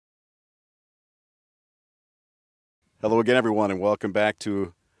Hello again, everyone, and welcome back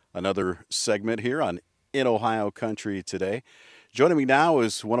to another segment here on In Ohio Country today. Joining me now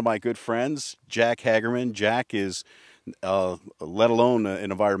is one of my good friends, Jack Hagerman. Jack is, let alone an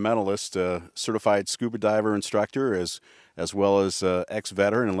environmentalist, a certified scuba diver instructor, as well as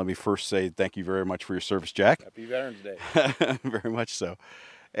ex-veteran. And let me first say thank you very much for your service, Jack. Happy Veterans Day. Very much so.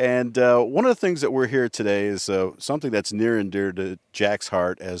 And one of the things that we're here today is something that's near and dear to Jack's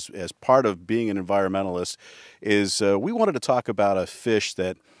heart as part of being an environmentalist is we wanted to talk about a fish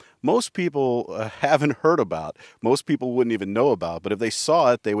that most people haven't heard about. Most people wouldn't even know about. But if they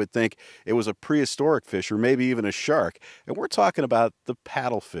saw it, they would think it was a prehistoric fish or maybe even a shark. And we're talking about the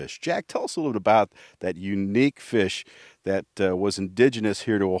paddlefish. Jack, tell us a little bit about that unique fish that was indigenous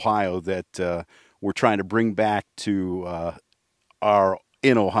here to Ohio that we're trying to bring back to our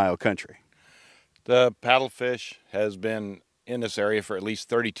in Ohio country. The paddlefish has been in this area for at least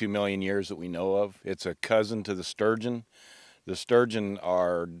 32 million years that we know of. It's a cousin to the sturgeon. The sturgeon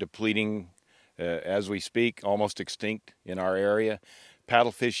are depleting as we speak, almost extinct in our area.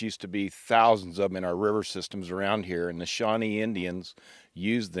 Paddlefish used to be thousands of them in our river systems around here, and the Shawnee Indians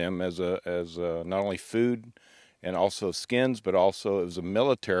used them as not only food and also skins, but also it was a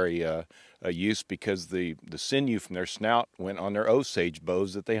military use because the sinew from their snout went on their Osage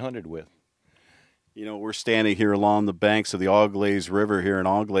bows that they hunted with. You know, we're standing here along the banks of the Auglaize River here in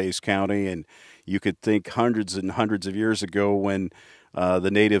Auglaize County, and you could think hundreds and hundreds of years ago when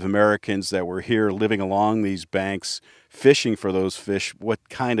the Native Americans that were here living along these banks, fishing for those fish, what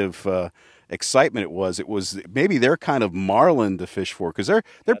kind of excitement it was. It was maybe their kind of marlin to fish for because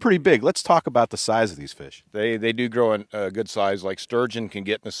they're pretty big. Let's talk about the size of these fish. They do grow in a good size. Like sturgeon can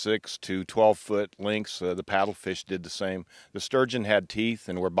get in the 6 to 12 foot lengths. The paddlefish did the same. The sturgeon had teeth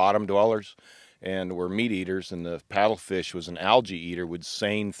and were bottom dwellers and were meat eaters, and the paddlefish was an algae eater, would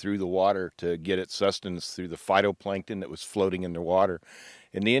seine through the water to get its sustenance through the phytoplankton that was floating in the water.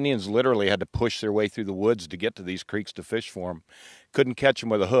 And the Indians literally had to push their way through the woods to get to these creeks to fish for them. Couldn't catch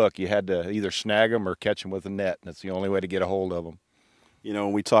them with a hook. You had to either snag them or catch them with a net. That's the only way to get a hold of them. You know,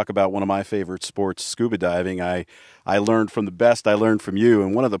 when we talk about one of my favorite sports, scuba diving, I learned from the best I learned from you.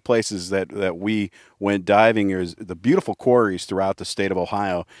 And one of the places that we went diving is the beautiful quarries throughout the state of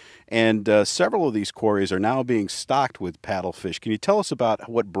Ohio. And several of these quarries are now being stocked with paddlefish. Can you tell us about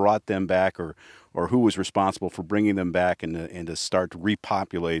what brought them back or who was responsible for bringing them back and to start to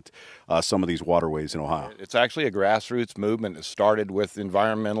repopulate some of these waterways in Ohio? It's actually a grassroots movement that started with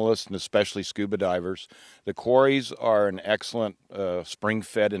environmentalists and especially scuba divers. The quarries are an excellent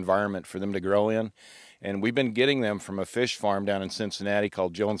spring-fed environment for them to grow in, and we've been getting them from a fish farm down in Cincinnati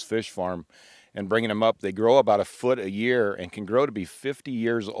called Jones Fish Farm and bringing them up. They grow about a foot a year and can grow to be 50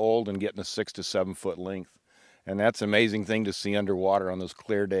 years old and get in a 6 to 7 foot length. And that's an amazing thing to see underwater on those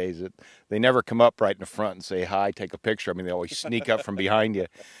clear days. They never come up right in the front and say hi, take a picture. I mean, they always sneak up from behind you.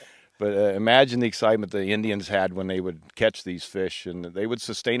 But imagine the excitement the Indians had when they would catch these fish, and they would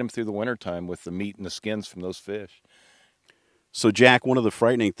sustain them through the wintertime with the meat and the skins from those fish. So, Jack, one of the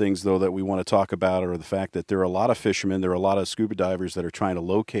frightening things, though, that we want to talk about are the fact that there are a lot of fishermen, there are a lot of scuba divers that are trying to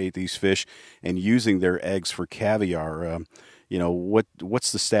locate these fish and using their eggs for caviar. You know,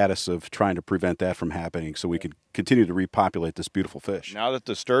 what's the status of trying to prevent that from happening so we could continue to repopulate this beautiful fish? Now that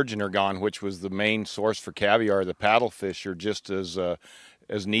the sturgeon are gone, which was the main source for caviar, the paddlefish are just as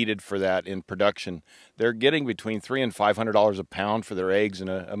needed for that in production. They're getting between $300 and $500 a pound for their eggs, and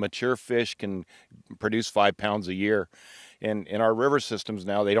a mature fish can produce 5 pounds a year. And in our river systems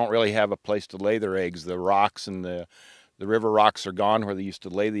now, they don't really have a place to lay their eggs. The rocks and the river rocks are gone where they used to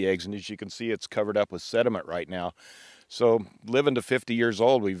lay the eggs, and as you can see, it's covered up with sediment right now. So living to 50 years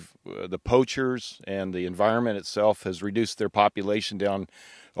old, the poachers and the environment itself has reduced their population down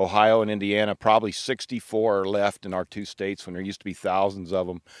Ohio and Indiana. Probably 64 are left in our 2 states when there used to be thousands of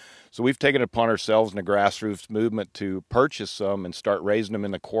them. So we've taken it upon ourselves in a grassroots movement to purchase some and start raising them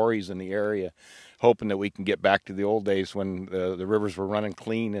in the quarries in the area, hoping that we can get back to the old days when the rivers were running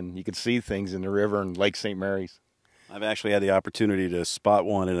clean and you could see things in the river and Lake St. Mary's. I've actually had the opportunity to spot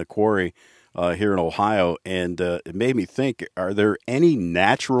one in a quarry here in Ohio, and it made me think, are there any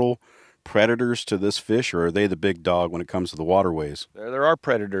natural predators to this fish, or are they the big dog when it comes to the waterways? There are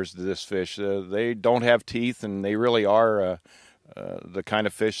predators to this fish. They don't have teeth, and they really are the kind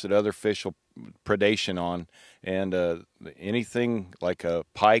of fish that other fish will predation on. And anything like a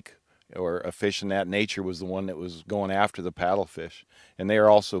pike or a fish in that nature was the one that was going after the paddlefish. And they are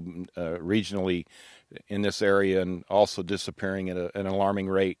also regionally in this area and also disappearing at an alarming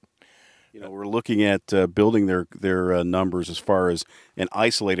rate. We're looking at building their numbers as far as in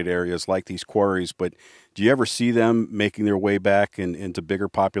isolated areas like these quarries, but do you ever see them making their way back into bigger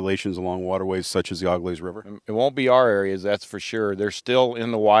populations along waterways such as the Auglaize River? It won't be our areas, that's for sure. They're still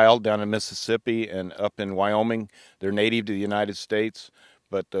in the wild down in Mississippi and up in Wyoming. They're native to the United States,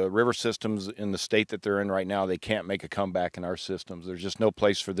 but the river systems in the state that they're in right now, they can't make a comeback in our systems. There's just no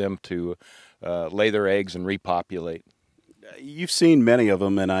place for them to lay their eggs and repopulate. You've seen many of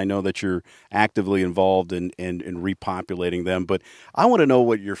them, and I know that you're actively involved in repopulating them, but I want to know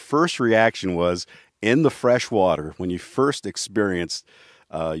what your first reaction was in the freshwater when you first experienced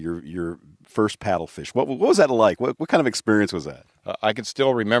your first paddlefish. What was that like? What kind of experience was that? I can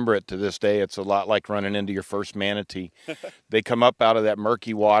still remember it to this day. It's a lot like running into your first manatee. They come up out of that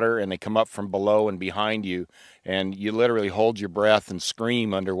murky water, and they come up from below and behind you, and you literally hold your breath and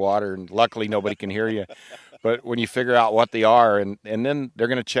scream underwater, and luckily nobody can hear you. But when you figure out what they are, and then they're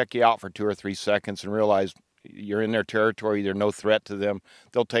going to check you out for 2 or 3 seconds and realize you're in their territory, they're no threat to them,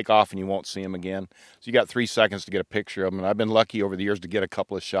 they'll take off and you won't see them again. So you got 3 seconds to get a picture of them. And I've been lucky over the years to get a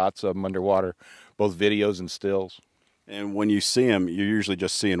couple of shots of them underwater, both videos and stills. And when you see them, you're usually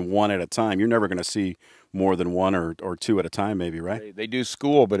just seeing one at a time. You're never going to see more than one or two at a time, maybe, right? They do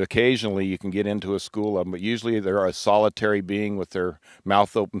school, but occasionally you can get into a school of them. But usually they're a solitary being with their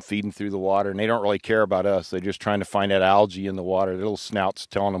mouth open, feeding through the water, and they don't really care about us. They're just trying to find that algae in the water. Their little snouts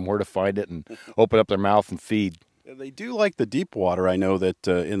telling them where to find it and open up their mouth and feed. They do like the deep water. I know that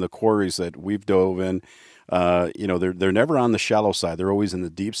in the quarries that we've dove in, they're never on the shallow side. They're always in the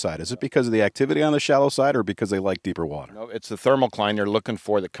deep side. Is it because of the activity on the shallow side or because they like deeper water? No, it's the thermocline they're looking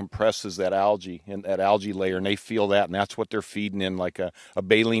for that compresses that algae in that algae layer, and they feel that, and that's what they're feeding in like a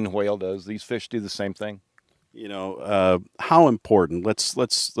baleen whale does. These fish do the same thing. How important, let's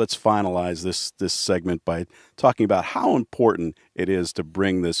finalize this segment by talking about how important it is to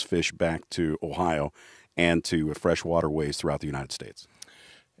bring this fish back to Ohio and to fresh waterways throughout the United States.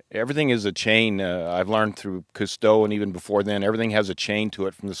 Everything is a chain. I've learned through Cousteau and even before then, everything has a chain to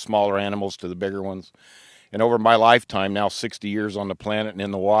it, from the smaller animals to the bigger ones. And over my lifetime, now 60 years on the planet and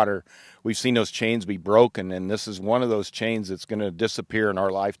in the water, we've seen those chains be broken, and this is one of those chains that's going to disappear in our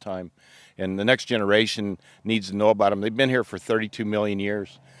lifetime. And the next generation needs to know about them. They've been here for 32 million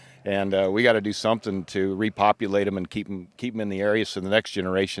years, and we got to do something to repopulate them and keep them in the area so the next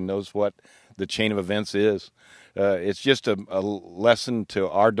generation knows what the chain of events is. It's just a lesson to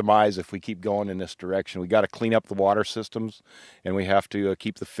our demise if we keep going in this direction. We got to clean up the water systems, and we have to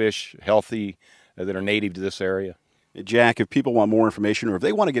keep the fish healthy that are native to this area. Jack, if people want more information or if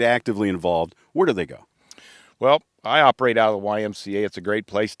they want to get actively involved, where do they go? Well, I operate out of the YMCA. It's a great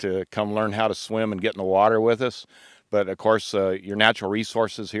place to come learn how to swim and get in the water with us. But of course, your natural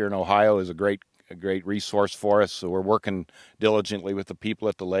resources here in Ohio is a great resource for us. So we're working diligently with the people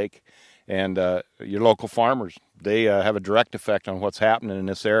at the lake. And your local farmers, they have a direct effect on what's happening in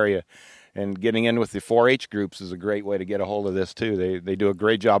this area. And getting in with the 4-H groups is a great way to get a hold of this, too. They do a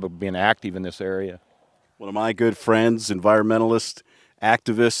great job of being active in this area. One of my good friends, environmentalist,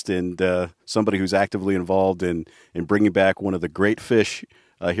 activist, and somebody who's actively involved in bringing back one of the great fish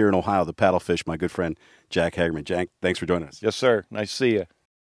here in Ohio, the paddlefish, my good friend, Jack Hagerman. Jack, thanks for joining us. Yes, sir. Nice to see you.